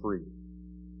stuff for free.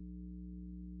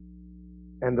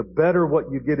 And the better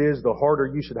what you get is, the harder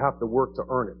you should have to work to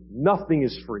earn it. Nothing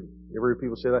is free. You ever hear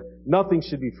people say that? Nothing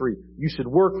should be free. You should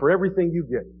work for everything you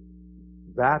get.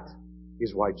 That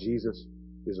is why Jesus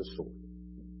is a sword.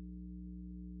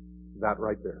 That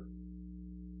right there.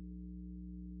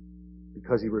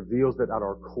 Because He reveals that at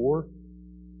our core,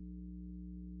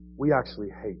 we actually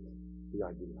hate the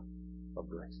idea of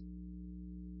grace.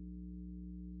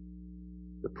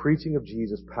 The preaching of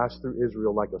Jesus passed through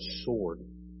Israel like a sword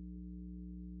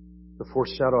to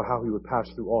foreshadow how He would pass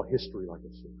through all history like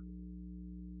a sword.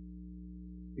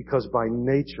 Because by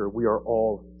nature, we are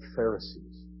all Pharisees.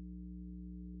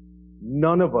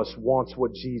 None of us wants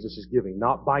what Jesus is giving,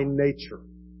 not by nature.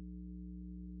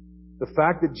 The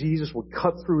fact that Jesus would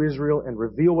cut through Israel and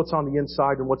reveal what's on the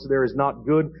inside and what's there is not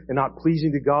good and not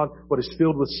pleasing to God, but is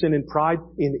filled with sin and pride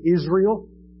in Israel,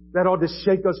 that ought to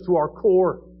shake us to our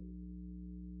core.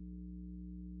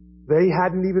 They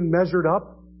hadn't even measured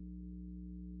up.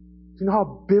 Do you know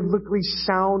how biblically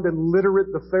sound and literate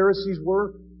the Pharisees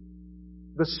were?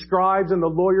 The scribes and the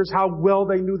lawyers, how well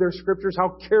they knew their scriptures,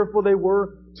 how careful they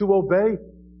were to obey.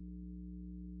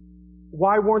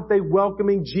 Why weren't they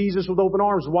welcoming Jesus with open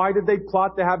arms? Why did they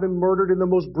plot to have Him murdered in the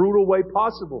most brutal way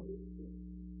possible?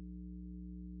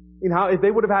 If they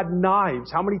would have had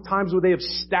knives, how many times would they have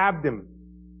stabbed Him?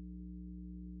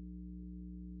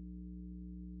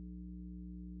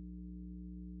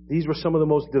 These were some of the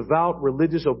most devout,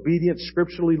 religious, obedient,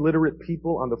 scripturally literate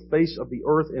people on the face of the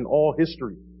earth in all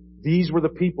history. These were the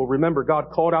people. Remember,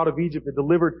 God called out of Egypt and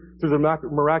delivered through the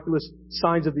miraculous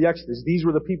signs of the Exodus. These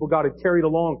were the people God had carried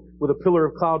along with a pillar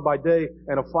of cloud by day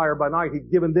and a fire by night.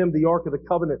 He'd given them the Ark of the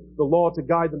Covenant, the law to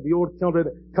guide them, the Old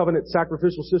Covenant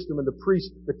sacrificial system, and the priest,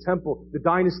 the temple, the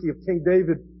dynasty of King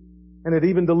David, and had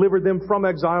even delivered them from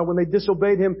exile when they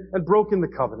disobeyed Him and broken the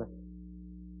covenant.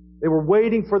 They were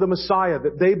waiting for the Messiah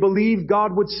that they believed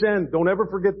God would send. Don't ever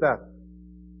forget that.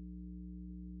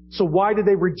 So why did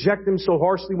they reject Him so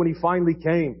harshly when He finally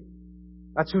came?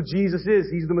 That's who Jesus is.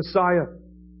 He's the Messiah.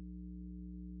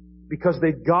 Because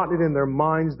they'd gotten it in their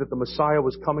minds that the Messiah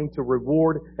was coming to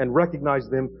reward and recognize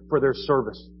them for their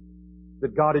service.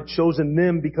 That God had chosen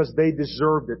them because they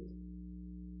deserved it.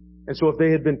 And so if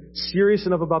they had been serious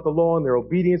enough about the law and their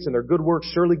obedience and their good works,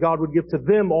 surely God would give to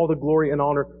them all the glory and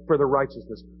honor for their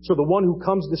righteousness. So the one who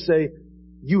comes to say,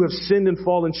 you have sinned and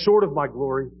fallen short of my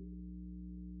glory,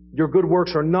 your good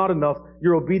works are not enough,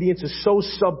 your obedience is so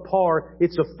subpar,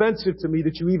 it's offensive to me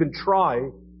that you even try,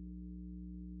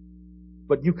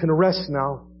 but you can rest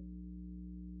now.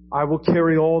 I will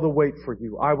carry all the weight for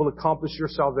you. I will accomplish your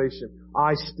salvation.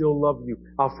 I still love you.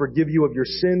 I'll forgive you of your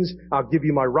sins. I'll give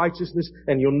you my righteousness,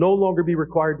 and you'll no longer be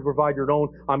required to provide your own.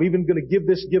 I'm even going to give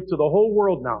this gift to the whole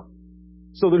world now,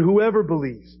 so that whoever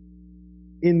believes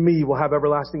in me will have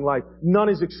everlasting life. None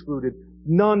is excluded.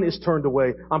 None is turned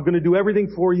away. I'm going to do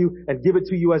everything for you and give it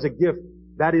to you as a gift.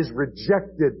 That is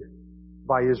rejected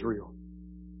by Israel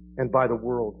and by the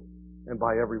world and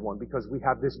by everyone, because we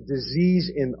have this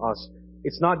disease in us.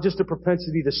 It's not just a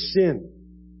propensity to sin.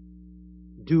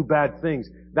 do bad things.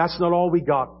 That's not all we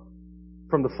got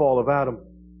from the fall of Adam.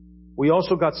 We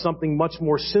also got something much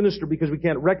more sinister because we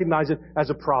can't recognize it as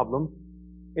a problem.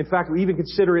 In fact, we even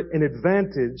consider it an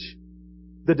advantage,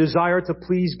 the desire to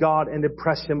please God and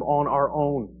impress Him on our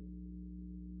own.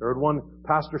 I heard one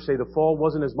pastor say the fall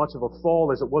wasn't as much of a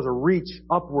fall as it was a reach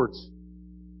upwards.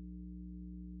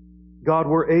 God,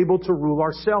 we're able to rule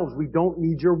ourselves. We don't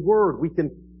need your word. We can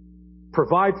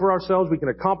provide for ourselves. We can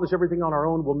accomplish everything on our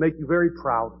own. We'll make you very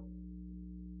proud.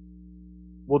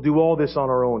 We'll do all this on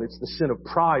our own. It's the sin of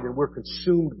pride, and we're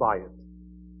consumed by it.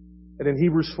 And in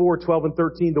Hebrews 4:12 and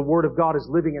 13, the Word of God is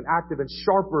living and active and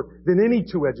sharper than any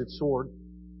two-edged sword,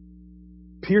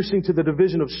 piercing to the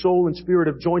division of soul and spirit,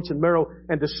 of joints and marrow,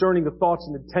 and discerning the thoughts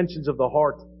and intentions of the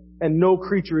heart. And no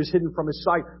creature is hidden from His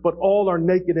sight, but all are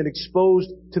naked and exposed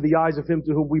to the eyes of Him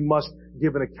to whom we must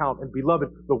give an account. And beloved,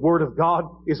 the Word of God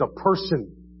is a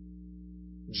person.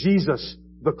 Jesus,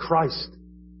 the Christ.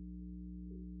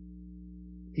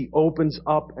 He opens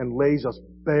up and lays us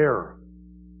bare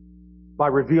by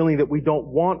revealing that we don't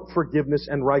want forgiveness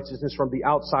and righteousness from the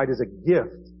outside as a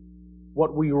gift.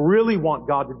 What we really want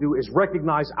God to do is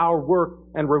recognize our work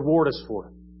and reward us for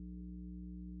it.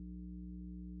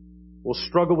 We'll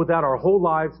struggle with that our whole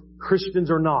lives, Christians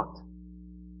or not.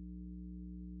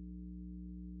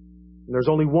 And there's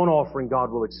only one offering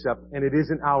God will accept, and it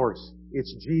isn't ours.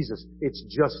 It's Jesus. It's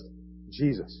just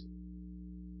Jesus.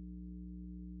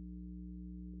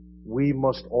 We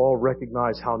must all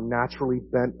recognize how naturally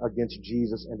bent against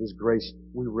Jesus and His grace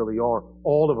we really are.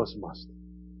 All of us must.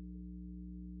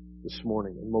 This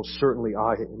morning, and most certainly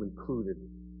I am included.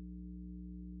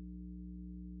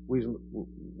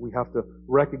 We have to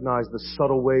recognize the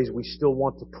subtle ways we still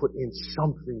want to put in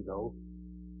something, though.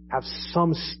 Have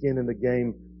some skin in the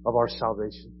game of our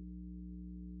salvation.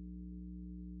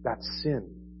 That's sin.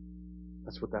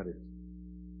 That's what that is.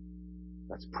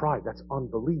 That's pride. That's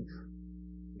unbelief.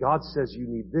 God says you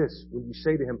need this. When you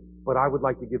say to Him, but I would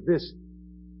like to give this,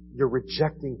 you're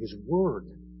rejecting His Word.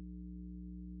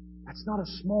 That's not a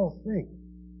small thing.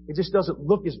 It just doesn't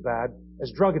look as bad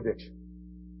as drug addiction.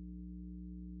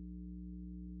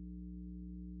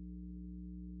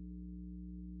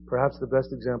 Perhaps the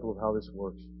best example of how this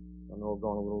works. I know I've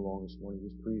gone a little long this morning.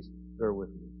 Just please bear with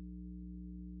me.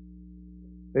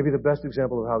 Maybe the best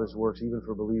example of how this works, even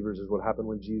for believers, is what happened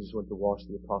when Jesus went to wash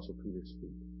the Apostle Peter's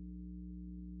feet.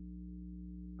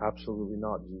 Absolutely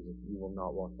not, Jesus. You will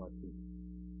not wash my feet.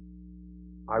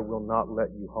 I will not let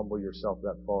you humble yourself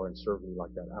that far and serve me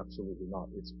like that. Absolutely not.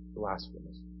 It's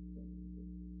blasphemous.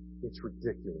 It's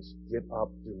ridiculous. Get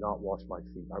up. Do not wash my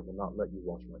feet. I will not let you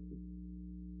wash my feet.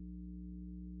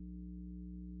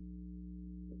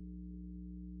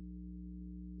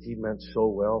 He meant so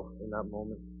well in that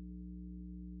moment.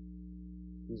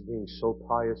 He's being so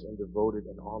pious and devoted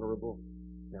and honorable,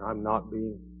 and I'm not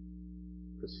being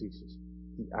facetious.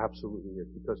 He absolutely is.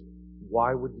 Because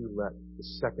why would you let the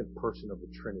second person of the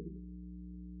Trinity,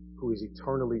 who is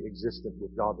eternally existent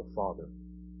with God the Father,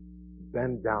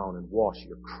 bend down and wash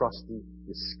your crusty,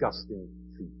 disgusting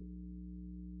feet?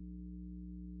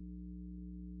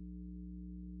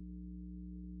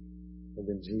 And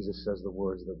then Jesus says the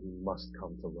words that we must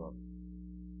come to love.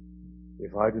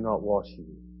 If I do not wash you,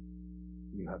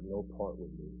 you have no part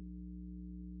with me.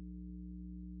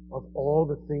 Of all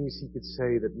the things He could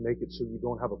say that make it so you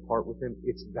don't have a part with Him,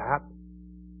 it's that.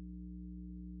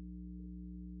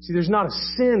 See, there's not a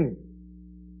sin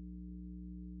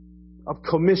of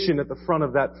commission at the front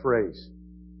of that phrase.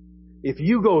 If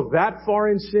you go that far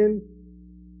in sin,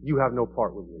 you have no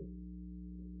part with me.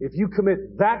 If you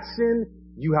commit that sin,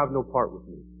 you have no part with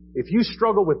me. If you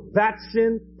struggle with that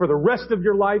sin for the rest of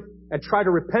your life and try to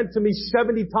repent to me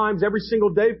 70 times every single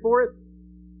day for it,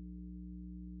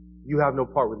 you have no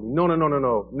part with me. No.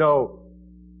 No.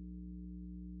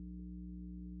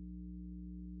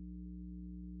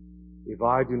 If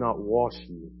I do not wash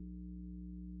you,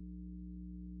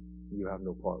 you have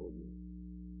no part with me.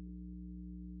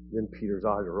 Then Peter's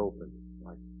eyes are open.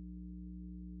 Like,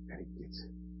 and he gets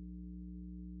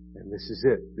it. And this is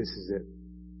it. This is it.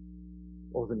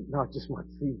 Oh, then not just my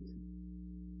feet,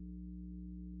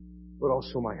 but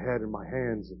also my head and my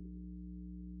hands.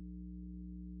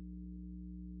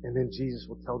 And then Jesus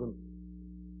will tell them,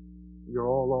 you're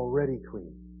all already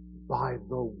clean by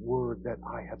the word that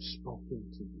I have spoken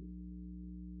to you.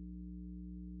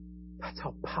 That's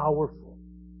how powerful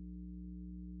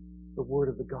the word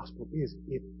of the gospel is.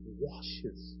 It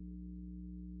washes.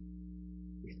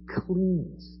 It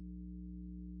cleans.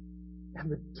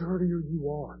 And the dirtier you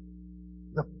are,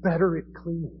 the better it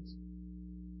cleans.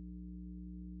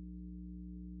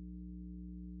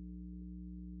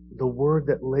 The Word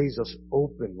that lays us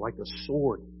open like a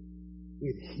sword.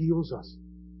 It heals us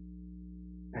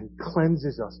and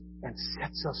cleanses us and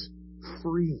sets us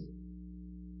free.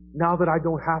 Now that I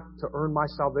don't have to earn my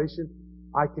salvation,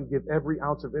 I can give every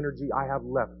ounce of energy I have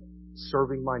left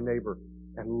serving my neighbor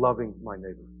and loving my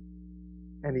neighbor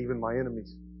and even my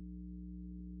enemies.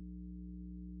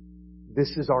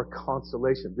 This is our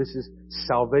consolation. This is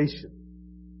salvation.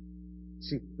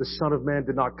 See, the Son of Man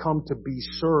did not come to be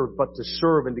served, but to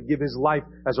serve and to give His life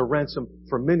as a ransom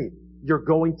for many. You're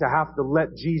going to have to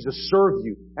let Jesus serve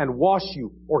you and wash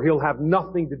you, or He'll have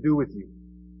nothing to do with you.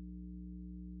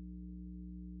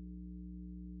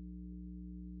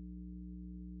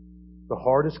 The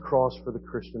hardest cross for the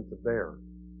Christian to bear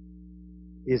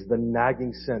is the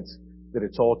nagging sense that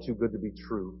it's all too good to be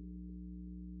true.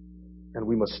 And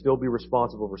we must still be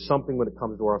responsible for something when it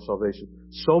comes to our salvation.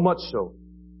 So much so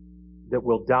that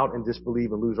we'll doubt and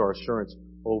disbelieve and lose our assurance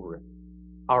over it.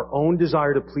 Our own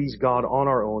desire to please God on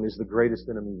our own is the greatest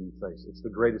enemy we face. It's the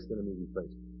greatest enemy we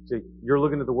face. See, you're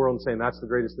looking at the world and saying that's the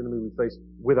greatest enemy we face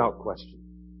without question.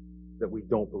 That we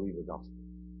don't believe the gospel.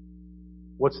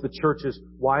 Why is the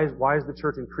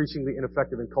church increasingly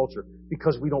ineffective in culture?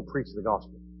 Because we don't preach the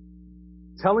gospel.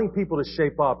 Telling people to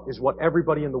shape up is what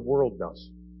everybody in the world does.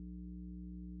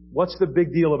 What's the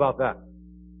big deal about that?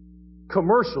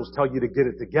 Commercials tell you to get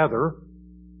it together.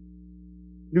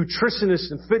 Nutritionists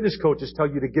and fitness coaches tell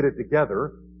you to get it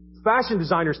together. Fashion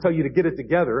designers tell you to get it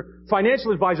together.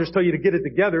 Financial advisors tell you to get it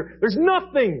together. There's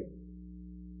nothing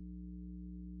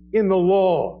in the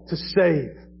law to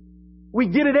save. We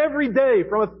get it every day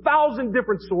from 1,000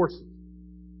 different sources.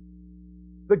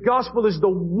 The gospel is the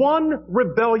one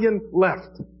rebellion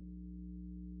left.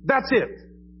 That's it.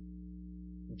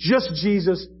 Just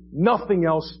Jesus, nothing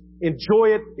else. Enjoy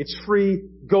it. It's free.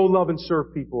 Go love and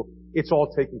serve people. It's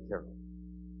all taken care of.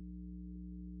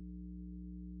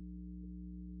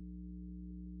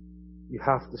 You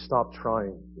have to stop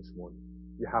trying this morning.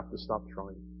 You have to stop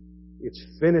trying. It's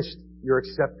finished. You're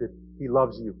accepted. He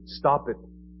loves you. Stop it.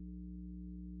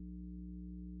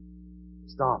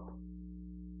 Stop.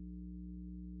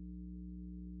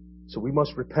 So we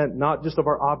must repent not just of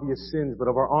our obvious sins, but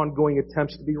of our ongoing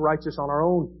attempts to be righteous on our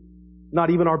own. Not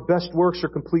even our best works are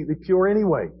completely pure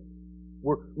anyway.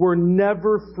 We're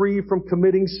never free from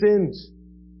committing sins.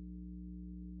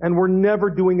 And we're never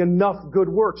doing enough good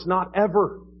works. Not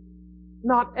ever.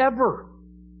 Not ever.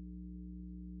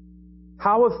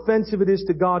 How offensive it is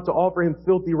to God to offer Him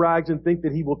filthy rags and think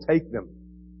that He will take them.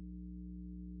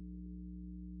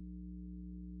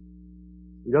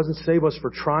 He doesn't save us for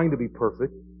trying to be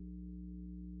perfect,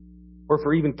 or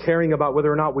for even caring about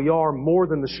whether or not we are, more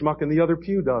than the schmuck in the other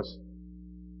pew does.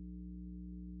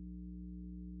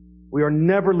 We are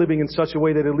never living in such a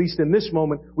way that, at least in this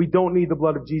moment, we don't need the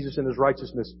blood of Jesus and His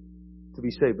righteousness to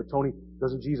be saved. But Tony,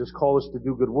 doesn't Jesus call us to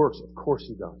do good works? Of course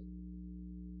He does.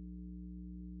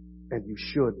 And you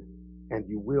should, and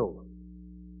you will.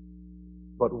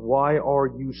 But why are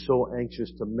you so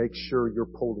anxious to make sure you're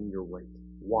pulling your weight?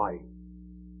 Why?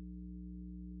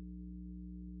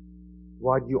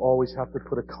 Why do you always have to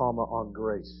put a comma on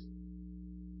grace?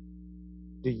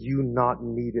 Do you not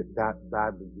need it that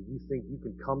badly? Do you think you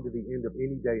can come to the end of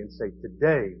any day and say,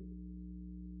 today,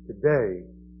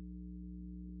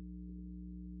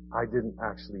 I didn't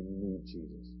actually need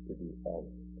Jesus to do all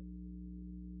of it?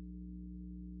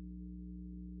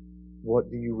 What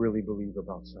do you really believe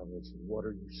about salvation? What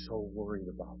are you so worried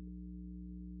about?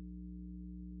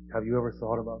 Have you ever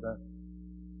thought about that?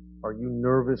 Are you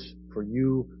nervous for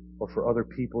you or for other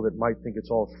people that might think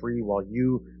it's all free, while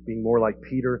you, being more like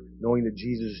Peter, knowing that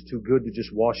Jesus is too good to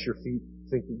just wash your feet,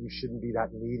 think that you shouldn't be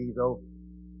that needy though?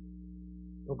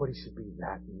 Nobody should be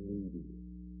that needy,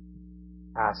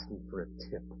 asking for a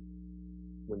tip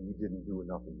when you didn't do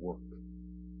enough work.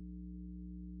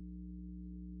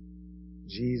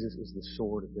 Jesus is the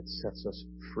sword that sets us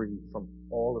free from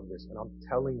all of this. And I'm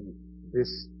telling you, this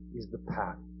is the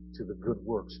path to the good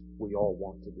works we all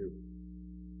want to do.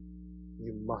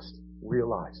 You must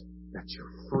realize that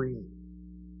you're free.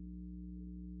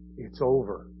 It's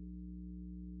over.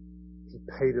 He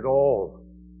paid it all.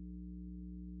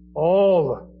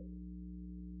 All.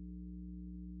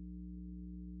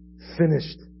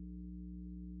 Finished.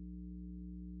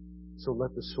 So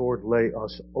let the sword lay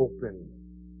us open,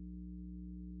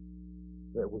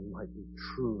 that we might be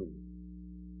truly